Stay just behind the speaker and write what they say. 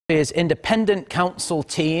His independent counsel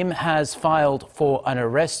team has filed for an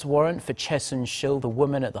arrest warrant for Choi Soon-sil, the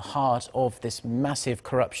woman at the heart of this massive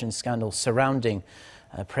corruption scandal surrounding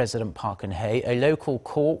President Park Geun-hye. A local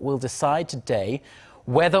court will decide today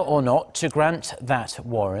whether or not to grant that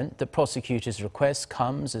warrant. The prosecutor's request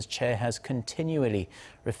comes as Choi has continually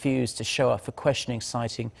refused to show up for questioning,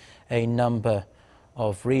 citing a number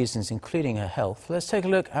of reasons, including her health. Let's take a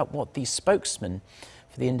look at what the spokesman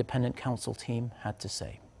for the independent counsel team had to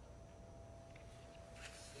say.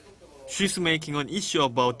 She's making an issue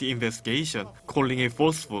about the investigation, calling it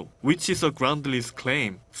forceful, which is a groundless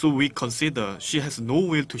claim, so we consider she has no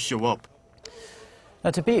will to show up.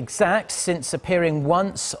 Now, to be exact, since appearing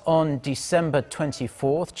once on December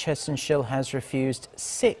 24th, Choi Soon-sil has refused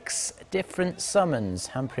 6 different summons,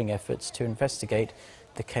 hampering efforts to investigate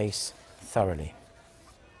the case thoroughly.